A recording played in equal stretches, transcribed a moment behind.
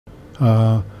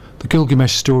The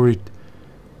Gilgamesh story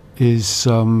is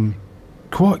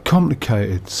quite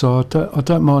complicated, so I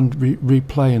don't mind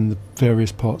replaying the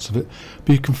various parts of it.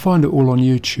 But you can find it all on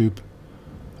YouTube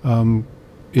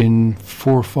in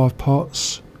 4 or 5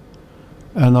 parts.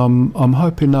 And I'm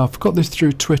hoping now, I've got this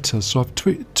through Twitter, so I've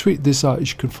tweeted this out.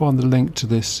 You can find the link to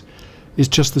this. It's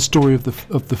just the story of the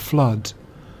flood,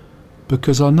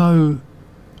 because I know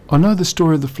the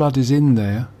story of the flood is in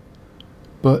there,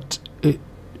 but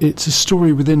it's a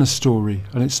story within a story,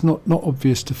 and it's not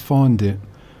obvious to find it.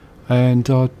 And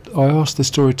I asked the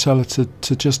storyteller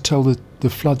to just tell the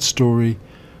flood story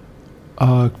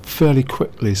fairly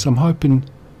quickly. So I'm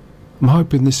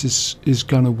hoping this is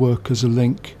going to work as a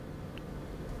link.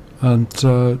 And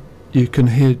you can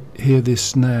hear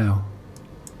this now.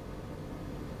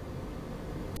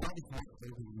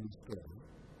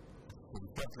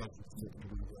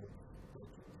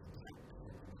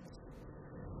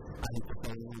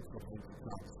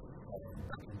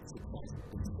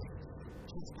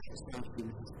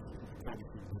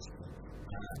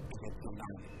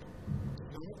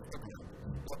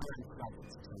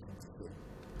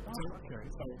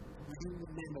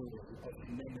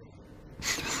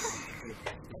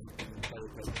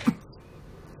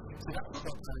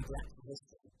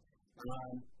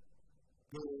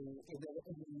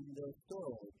 In the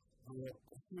story, the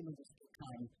humans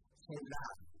become so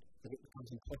loud that it becomes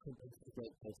impossible to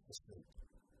get place to sleep.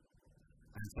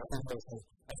 And so everybody says,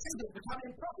 I think it's become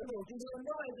impossible due to the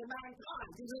noise of mankind,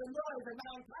 due to the noise of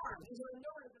mankind, due to the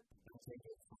noise of... I think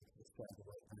it's spread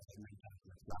away and it's made out of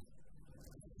the flood.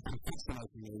 And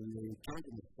fascinatingly, in the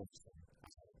Gilgamesh story,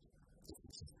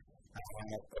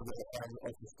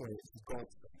 of the story, it's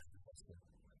God's story.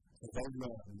 So they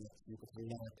learn that you could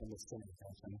rely upon the story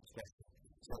as an expression.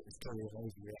 So the story of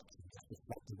overreaction just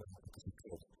reflected on it because it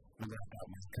could. And they're about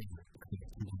mankind because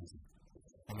it's amazing.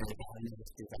 And they're about never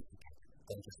to do that again.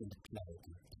 They're just in the play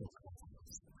and talk about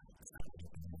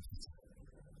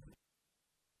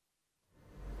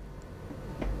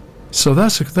it. So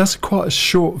that's quite a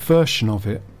short version of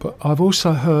it, but I've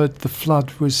also heard the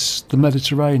flood was the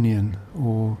Mediterranean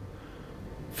or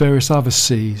various other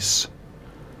seas.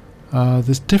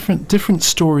 There's different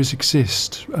stories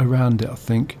exist around it, I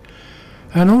think.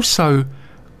 And also,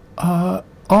 I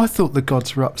thought the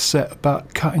gods were upset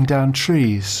about cutting down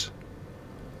trees,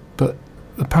 but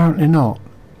apparently not.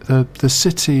 The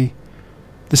city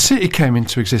came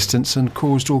into existence and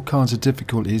caused all kinds of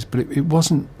difficulties, but it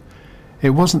wasn't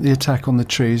the attack on the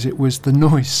trees. It was the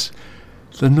noise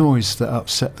that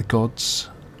upset the gods.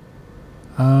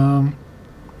 The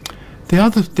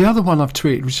other one I've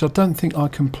tweeted, which I don't think I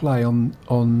can play on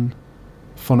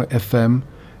Phonic FM,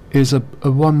 is a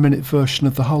 1-minute version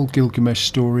of the whole Gilgamesh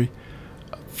story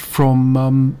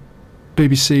from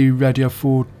BBC Radio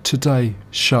 4 Today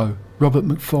show. Robert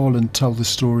McFarlane told the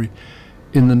story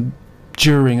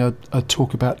during a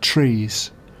talk about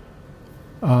trees.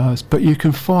 But you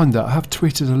can find that. I have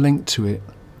tweeted a link to it,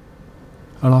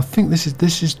 and I think this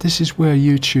is where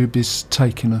YouTube is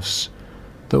taking us.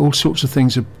 That all sorts of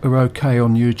things are okay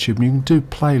on YouTube, and you can do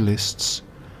playlists,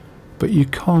 but you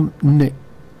can't nick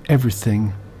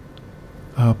everything,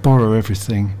 borrow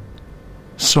everything.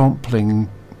 Sampling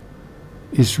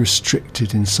is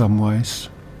restricted in some ways,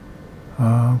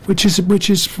 which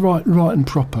is right and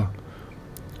proper,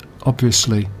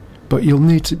 obviously. But you'll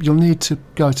need to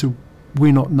go to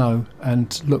We Not Know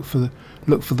and look for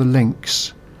the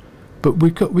links. But we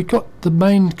got the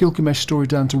main Gilgamesh story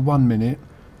down to 1 minute.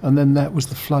 And then that was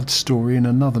the flood story in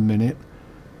another minute.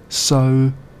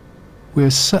 So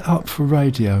we're set up for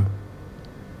radio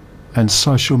and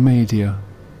social media,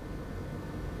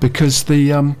 because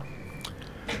the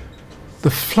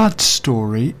flood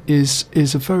story is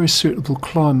a very suitable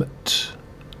climate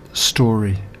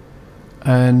story,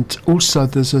 and also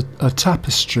there's a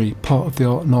tapestry part of the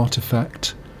art and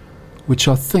artifact, which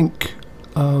I think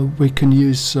we can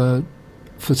use for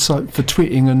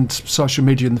tweeting and social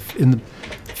media in the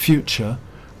future.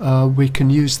 We can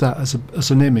use that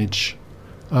as an image.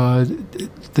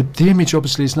 The image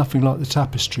obviously is nothing like the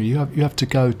tapestry. You have to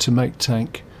go to Make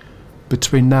Tank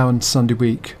between now and Sunday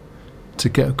week to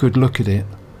get a good look at it.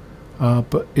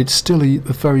 But it's still a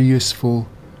very useful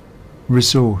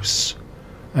resource.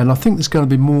 And I think there's going to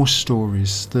be more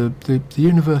stories. The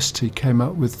university came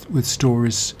up with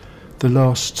stories the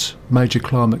last major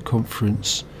climate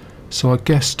conference. So I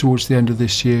guess towards the end of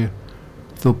this year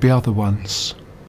there'll be other ones.